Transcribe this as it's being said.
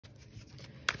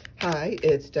Hi,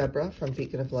 it's Deborah from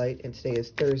Beacon of Light, and today is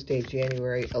Thursday,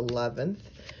 January 11th.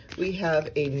 We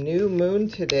have a new moon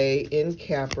today in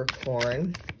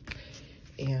Capricorn,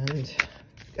 and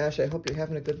gosh, I hope you're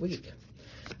having a good week.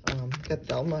 Got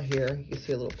Thelma here. You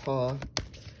see a little paw.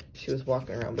 She was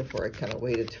walking around before I kind of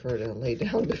waited for her to lay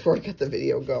down before I got the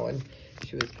video going.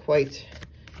 She was quite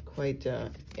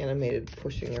animated,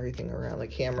 pushing everything around, the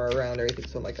camera around, everything.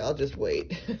 So I'm like, I'll just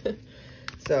wait.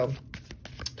 So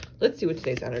let's see what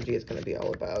today's energy is going to be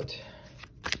all about.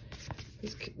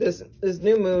 This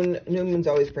new moons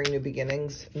always bring new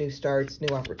beginnings, new starts,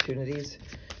 new opportunities.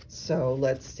 So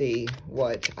let's see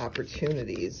what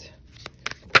opportunities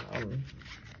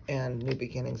and new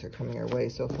beginnings are coming our way.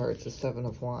 So far, it's the Seven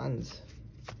of Wands.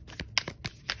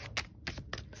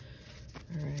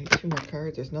 All right, two more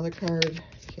cards. There's another card.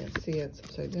 Can't see it. It's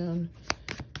upside down.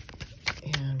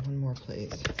 And one more,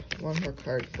 please. One more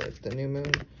card for the new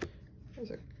moon.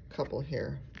 There's a couple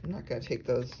here. I'm not going to take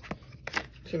those.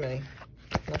 Too many.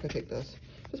 I'm not going to take those.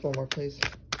 Just one more, please.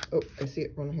 Oh, I see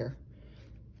it. One here.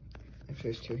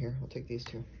 Actually, there's two here. We'll take these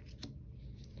two.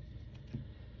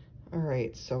 All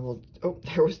right, so we'll... Oh,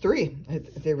 there was three.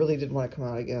 They really did want to come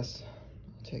out, I guess.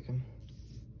 I'll take them.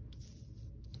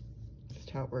 That's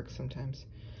how it works sometimes.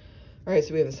 All right,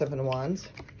 so we have a Seven of Wands.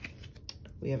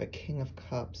 We have a King of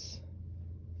Cups.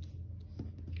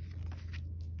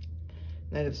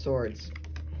 Knight of Swords.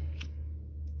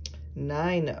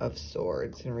 Nine of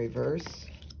Swords in reverse.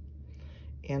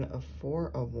 And a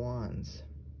Four of Wands.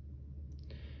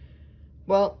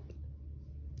 Well,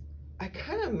 I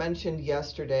kind of mentioned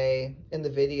yesterday in the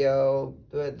video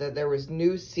that there was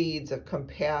new seeds of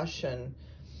compassion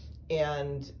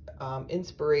and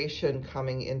inspiration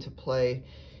coming into play.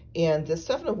 And the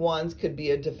Seven of Wands could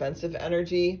be a defensive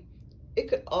energy. It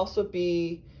could also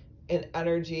be an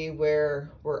energy where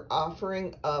we're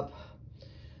offering up,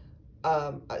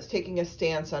 taking a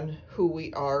stance on who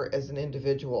we are as an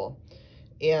individual.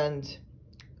 And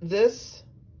this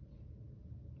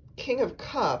King of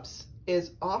Cups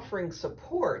is offering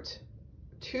support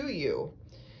to you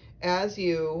as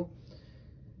you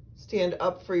stand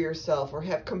up for yourself or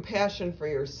have compassion for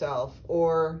yourself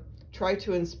or try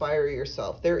to inspire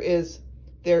yourself. This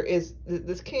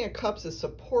King of Cups is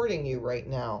supporting you right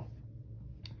now.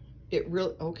 It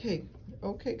really, okay,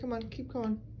 come on, keep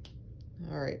going.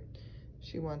 All right,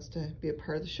 she wants to be a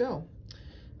part of the show.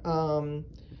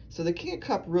 So the King of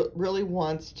Cups really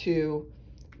wants to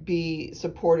be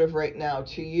supportive right now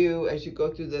to you as you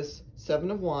go through this Seven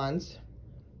of Wands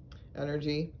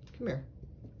energy. Come here.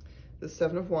 The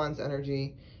Seven of Wands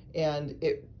energy, and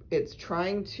it's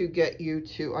trying to get you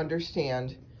to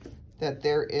understand that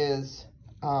there is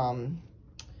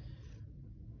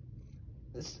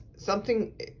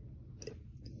something,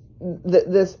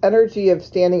 this energy of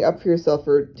standing up for yourself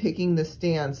or taking this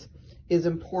stance is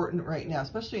important right now,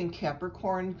 especially in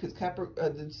Capricorn, because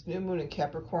this new moon in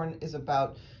Capricorn is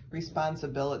about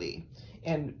responsibility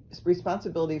and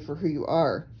responsibility for who you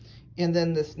are. And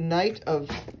then this Knight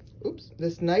of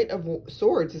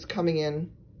Swords is coming in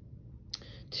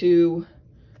to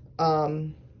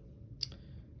stand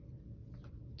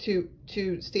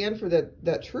for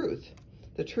that truth,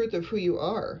 the truth of who you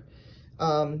are.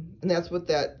 And that's what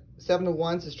that Seven of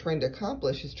Wands is trying to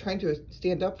accomplish. He's trying to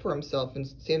stand up for himself and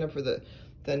stand up for the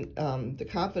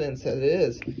confidence that it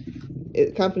is,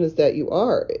 confidence that you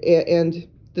are. And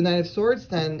the Knight of Swords,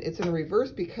 then, it's in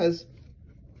reverse because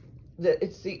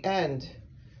it's the end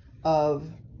of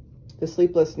the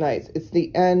sleepless nights. It's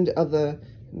the end of the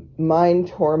mind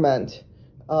torment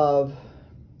of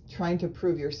trying to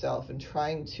prove yourself and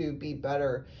trying to be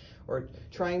better or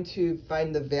trying to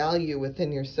find the value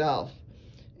within yourself.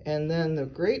 And then the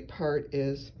great part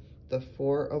is the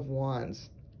Four of Wands.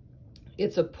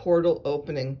 It's a portal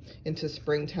opening into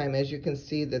springtime. As you can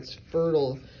see, that's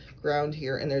fertile ground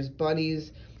here. And there's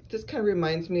bunnies. This kind of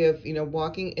reminds me of,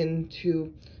 walking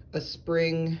into a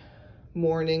spring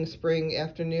morning, spring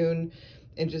afternoon,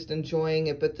 and just enjoying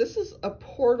it. But this is a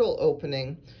portal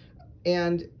opening.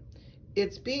 And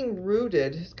it's being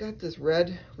rooted. It's got this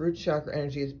red root chakra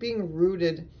energy. It's being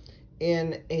rooted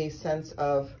in a sense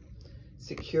of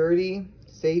security,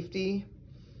 safety,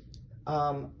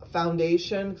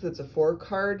 foundation, because it's a 4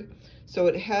 card. So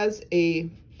it has a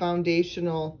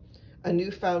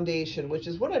new foundation, which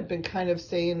is what I've been kind of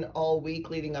saying all week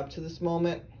leading up to this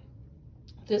moment.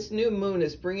 This new moon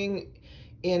is bringing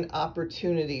in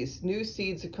opportunities, new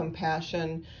seeds of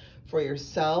compassion for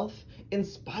yourself,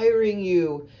 inspiring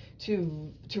you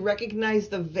to recognize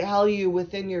the value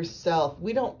within yourself.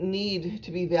 We don't need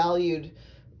to be valued,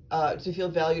 to feel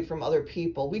valued from other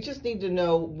people. We just need to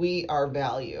know we are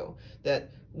value,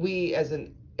 that we as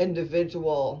an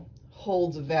individual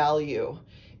holds value,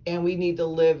 and we need to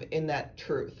live in that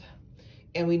truth.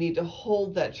 And we need to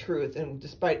hold that truth. And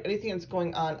despite anything that's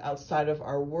going on outside of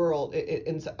our world,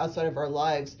 outside of our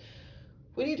lives,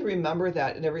 we need to remember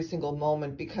that in every single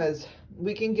moment, because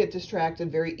we can get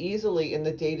distracted very easily in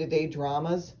the day-to-day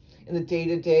dramas, in the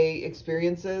day-to-day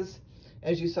experiences.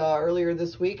 As you saw earlier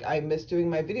this week, I missed doing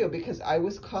my video because I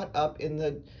was caught up in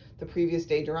the previous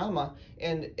day drama,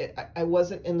 and I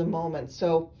wasn't in the moment.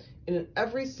 So in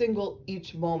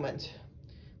each moment,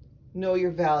 know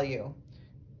your value.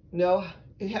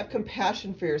 Have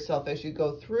compassion for yourself as you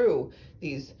go through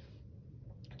these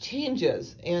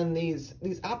changes and these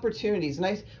opportunities.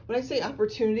 And when I say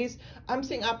opportunities, I'm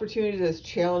saying opportunities as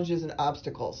challenges and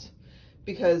obstacles,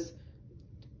 because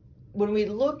when we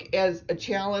look at a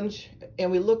challenge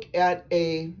and we look at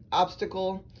a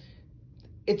obstacle,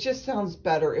 it just sounds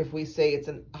better if we say it's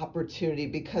an opportunity,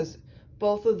 because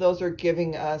both of those are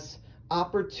giving us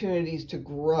opportunities to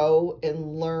grow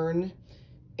and learn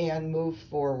and move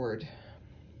forward.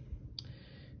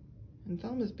 And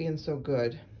Thelma's being so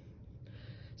good.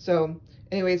 So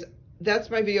anyways, that's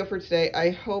my video for today. I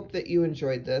hope that you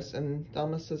enjoyed this. And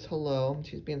Thelma says hello.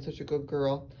 She's being such a good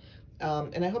girl.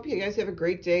 And I hope you guys have a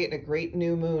great day and a great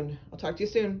new moon. I'll talk to you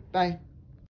soon. Bye.